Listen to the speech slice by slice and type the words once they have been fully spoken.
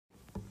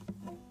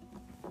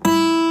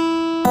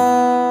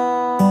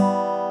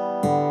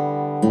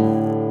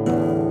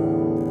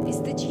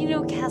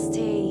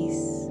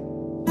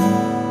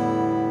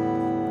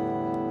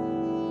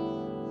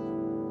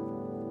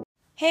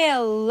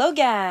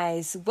Hello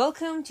guys,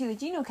 welcome to the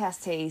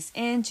Genocastes,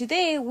 and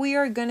today we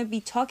are going to be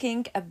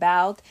talking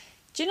about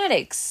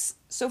genetics.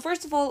 So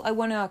first of all, I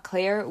want to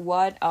clear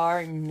what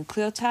are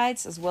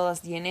nucleotides as well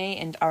as DNA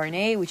and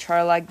RNA, which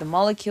are like the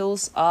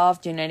molecules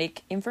of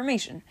genetic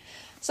information.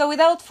 So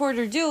without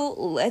further ado,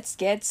 let's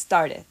get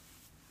started.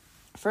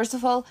 First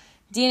of all,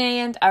 DNA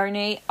and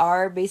RNA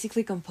are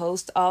basically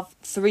composed of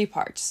three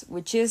parts,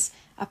 which is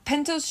a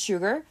pentose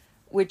sugar,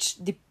 which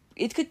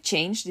it could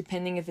change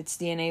depending if it's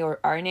DNA or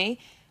RNA.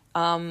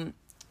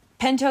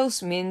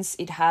 Pentose means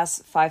it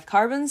has 5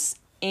 carbons,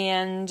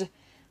 and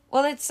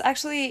well, it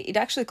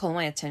actually caught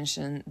my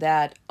attention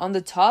that on the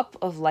top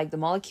of like the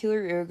molecule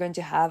you're going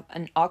to have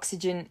an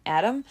oxygen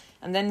atom,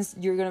 and then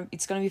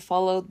it's gonna be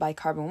followed by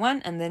carbon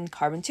 1 and then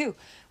carbon 2,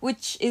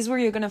 which is where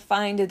you're gonna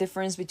find the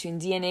difference between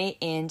DNA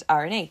and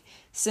RNA.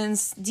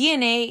 Since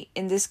DNA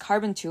in this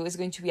carbon 2 is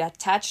going to be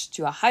attached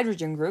to a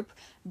hydrogen group,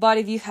 but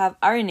if you have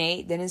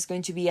RNA, then it's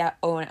going to be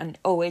an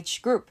OH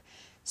group.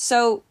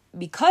 So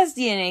because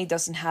DNA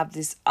doesn't have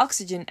this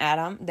oxygen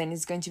atom, then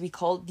it's going to be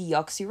called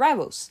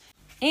deoxyribose.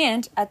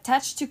 And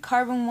attached to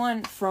carbon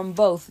 1 from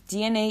both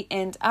DNA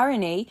and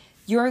RNA,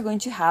 you're going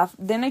to have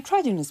the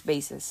nitrogenous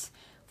bases,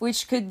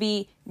 which could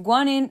be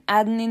guanine,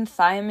 adenine,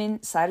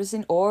 thymine,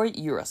 cytosine, or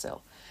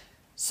uracil.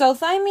 So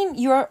thymine,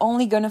 you're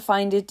only going to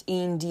find it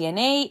in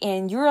DNA,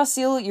 and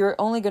uracil, you're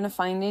only going to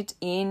find it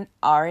in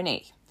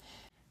RNA.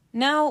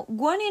 Now,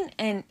 guanine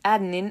and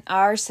adenine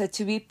are said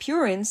to be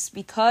purines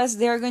because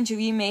they are going to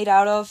be made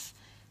out of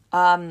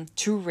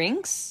 2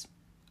 rings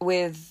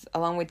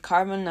along with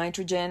carbon,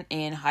 nitrogen,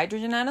 and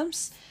hydrogen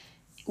atoms,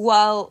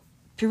 while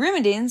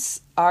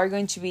pyrimidines are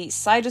going to be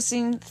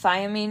cytosine,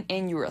 thymine,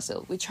 and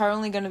uracil, which are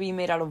only going to be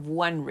made out of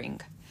 1 ring.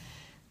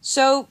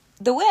 So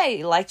the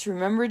way I like to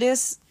remember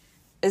this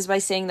is by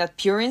saying that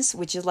purines,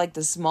 which is like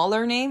the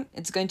smaller name,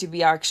 it's going to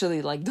be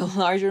actually like the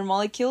larger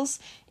molecules,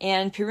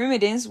 and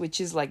pyrimidines,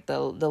 which is like the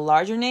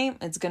larger name,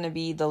 it's going to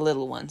be the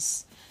little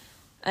ones.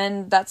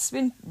 And that's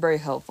been very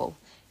helpful.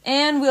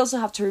 And we also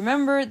have to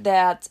remember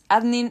that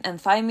adenine and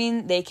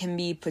thymine, they can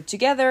be put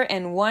together,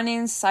 and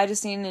guanine and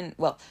cytosine,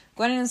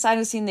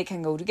 they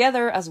can go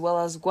together, as well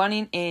as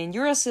guanine and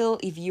uracil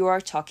if you are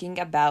talking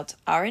about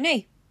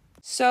RNA.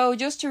 So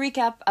just to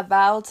recap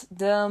about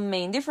the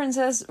main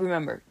differences,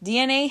 remember,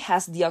 DNA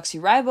has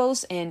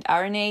deoxyribose and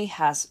RNA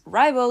has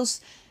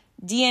ribose.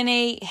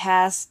 DNA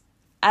has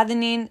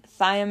adenine,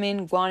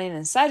 thymine, guanine,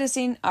 and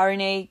cytosine.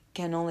 RNA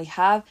can only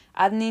have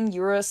adenine,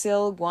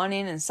 uracil,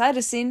 guanine, and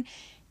cytosine.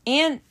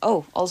 And,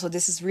 also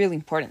this is really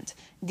important,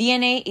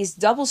 DNA is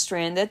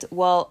double-stranded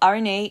while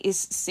RNA is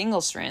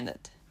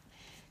single-stranded.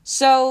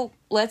 So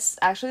let's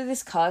actually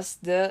discuss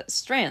the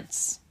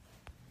strands.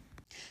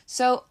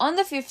 So on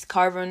the 5th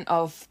carbon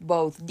of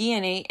both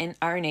DNA and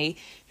RNA,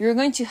 you're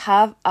going to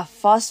have a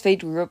phosphate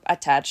group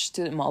attached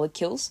to the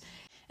molecules.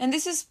 And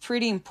this is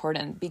pretty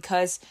important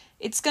because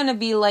it's going to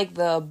be like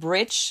the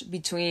bridge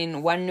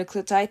between one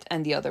nucleotide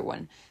and the other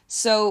one.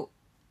 So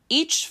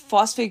each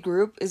phosphate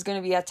group is going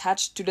to be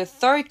attached to the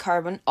 3rd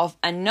carbon of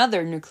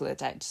another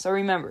nucleotide. So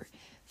remember,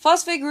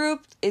 phosphate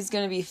group is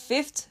going to be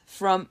 5th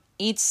from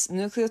each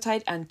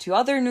nucleotide, and 2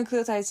 other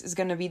nucleotides is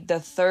going to be the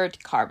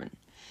 3rd carbon.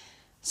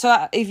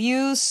 So if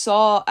you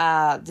saw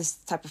this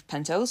type of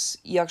pentose,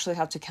 you actually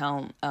have to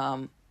count.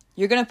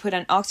 You're going to put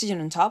an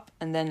oxygen on top,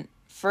 and then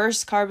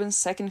 1st carbon,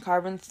 2nd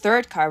carbon,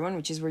 3rd carbon,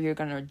 which is where you're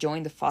going to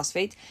join the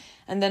phosphate,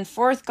 and then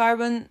 4th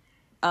carbon,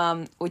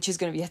 which is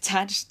going to be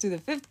attached to the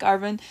 5th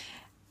carbon,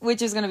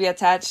 which is going to be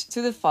attached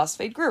to the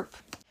phosphate group.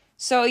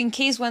 So in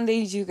case one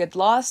day you get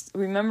lost,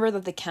 remember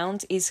that the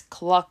count is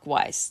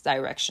clockwise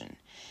direction.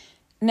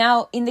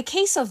 Now, in the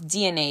case of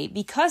DNA,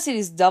 because it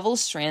is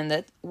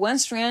double-stranded, one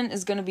strand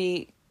is going to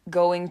be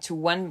going to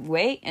one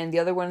way and the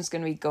other one is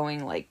going to be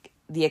going like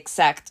the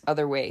exact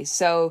other way.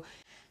 So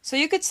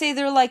you could say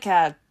they're like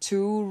a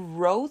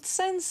 2-road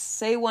sense.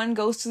 Say one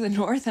goes to the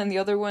north and the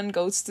other one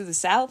goes to the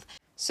south.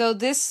 So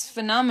this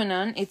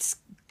phenomenon, it's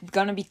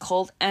going to be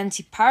called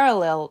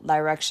anti-parallel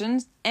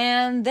directions,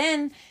 and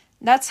then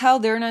that's how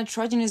their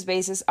nitrogenous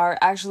bases are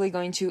actually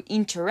going to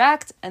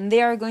interact, and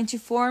they are going to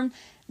form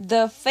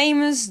the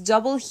famous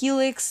double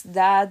helix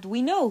that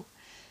we know.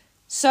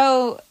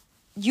 So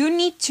you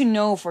need to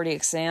know for the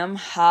exam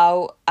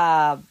how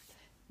a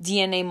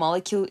DNA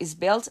molecule is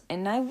built,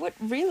 and I would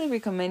really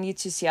recommend you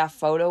to see a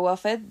photo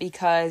of it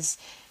because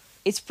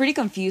it's pretty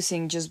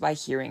confusing just by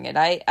hearing it.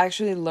 I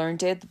actually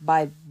learned it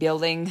by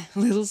building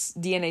little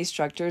DNA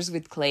structures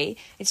with clay.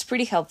 It's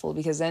pretty helpful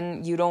because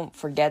then you don't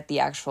forget the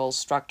actual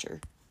structure.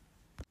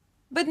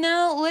 But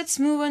now let's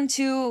move on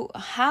to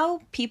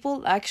how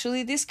people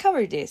actually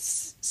discovered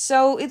this.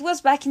 So it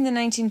was back in the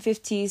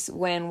 1950s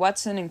when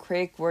Watson and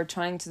Crick were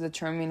trying to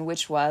determine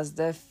which was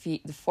the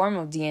form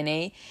of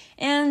DNA,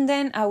 and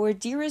then our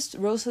dearest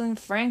Rosalind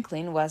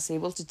Franklin was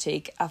able to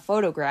take a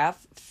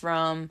photograph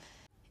from,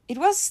 it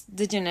was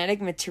the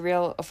genetic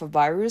material of a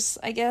virus,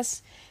 I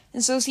guess.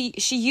 And so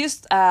she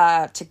used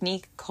a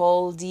technique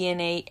called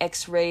DNA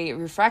X-ray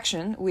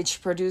refraction,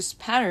 which produced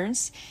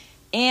patterns.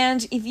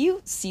 And if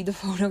you see the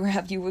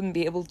photograph, you wouldn't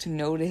be able to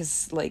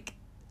notice like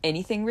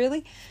anything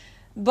really.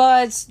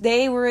 But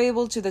they were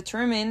able to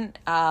determine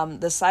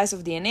the size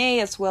of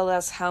DNA as well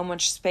as how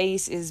much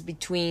space is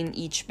between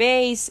each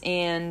base,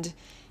 and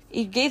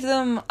it gave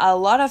them a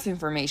lot of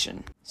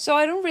information. So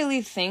I don't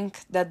really think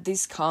that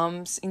this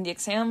comes in the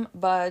exam,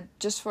 but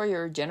just for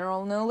your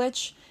general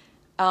knowledge,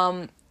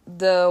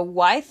 the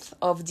width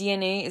of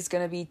DNA is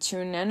going to be 2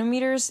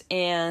 nanometers,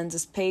 and the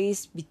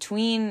space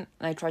between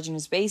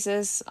nitrogenous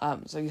bases,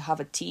 so you have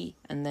a T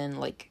and then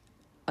like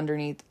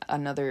underneath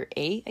another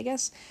A, I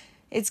guess,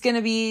 it's going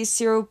to be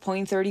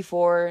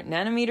 0.34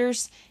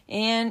 nanometers.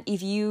 And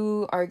if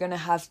you are going to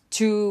have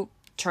 2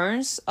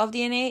 turns of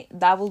DNA,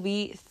 that will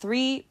be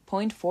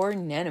 3.4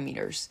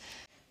 nanometers.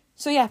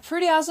 So yeah,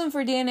 pretty awesome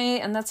for DNA,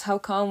 and that's how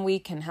come we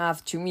can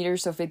have 2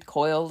 meters of it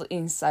coiled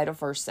inside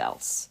of our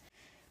cells.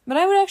 But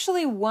I would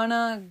actually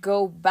wanna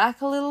go back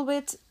a little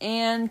bit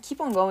and keep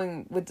on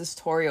going with the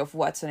story of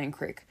Watson and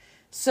Crick.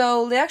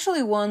 So they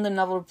actually won the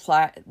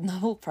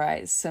Nobel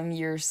Prize some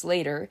years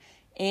later,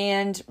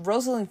 and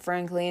Rosalind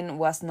Franklin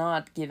was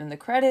not given the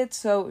credit,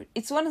 so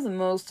it's one of the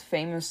most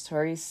famous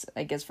stories,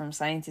 I guess, from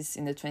scientists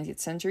in the 20th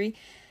century,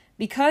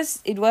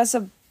 because it was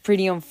a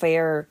pretty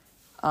unfair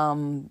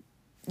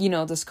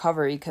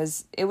discovery,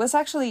 because it was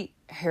actually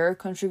her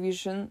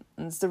contribution.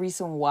 And it's the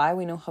reason why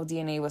we know how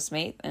DNA was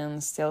made,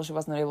 and still she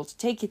was not able to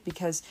take it,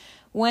 because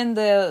when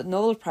the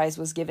Nobel Prize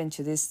was given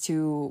to these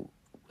 2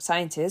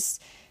 scientists,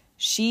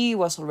 she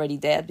was already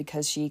dead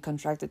because she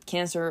contracted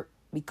cancer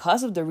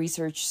because of the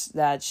research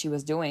that she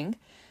was doing.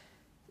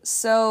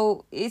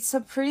 So it's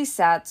a pretty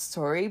sad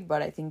story,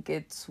 but I think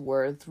it's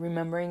worth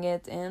remembering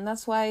it, and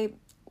that's why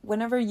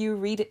whenever you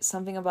read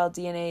something about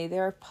DNA,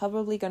 they're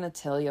probably going to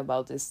tell you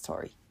about this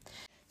story.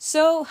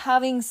 So,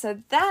 having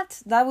said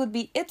that, that would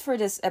be it for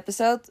this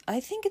episode. I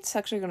think it's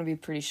actually going to be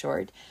pretty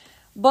short.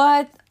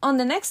 But on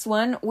the next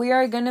one, we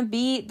are going to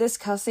be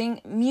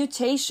discussing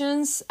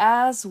mutations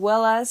as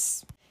well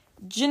as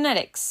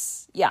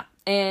genetics. Yeah,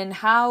 and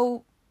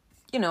how,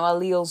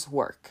 alleles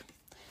work.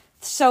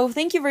 So,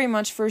 thank you very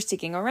much for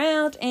sticking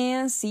around,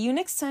 and see you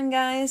next time,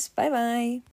 guys. Bye-bye.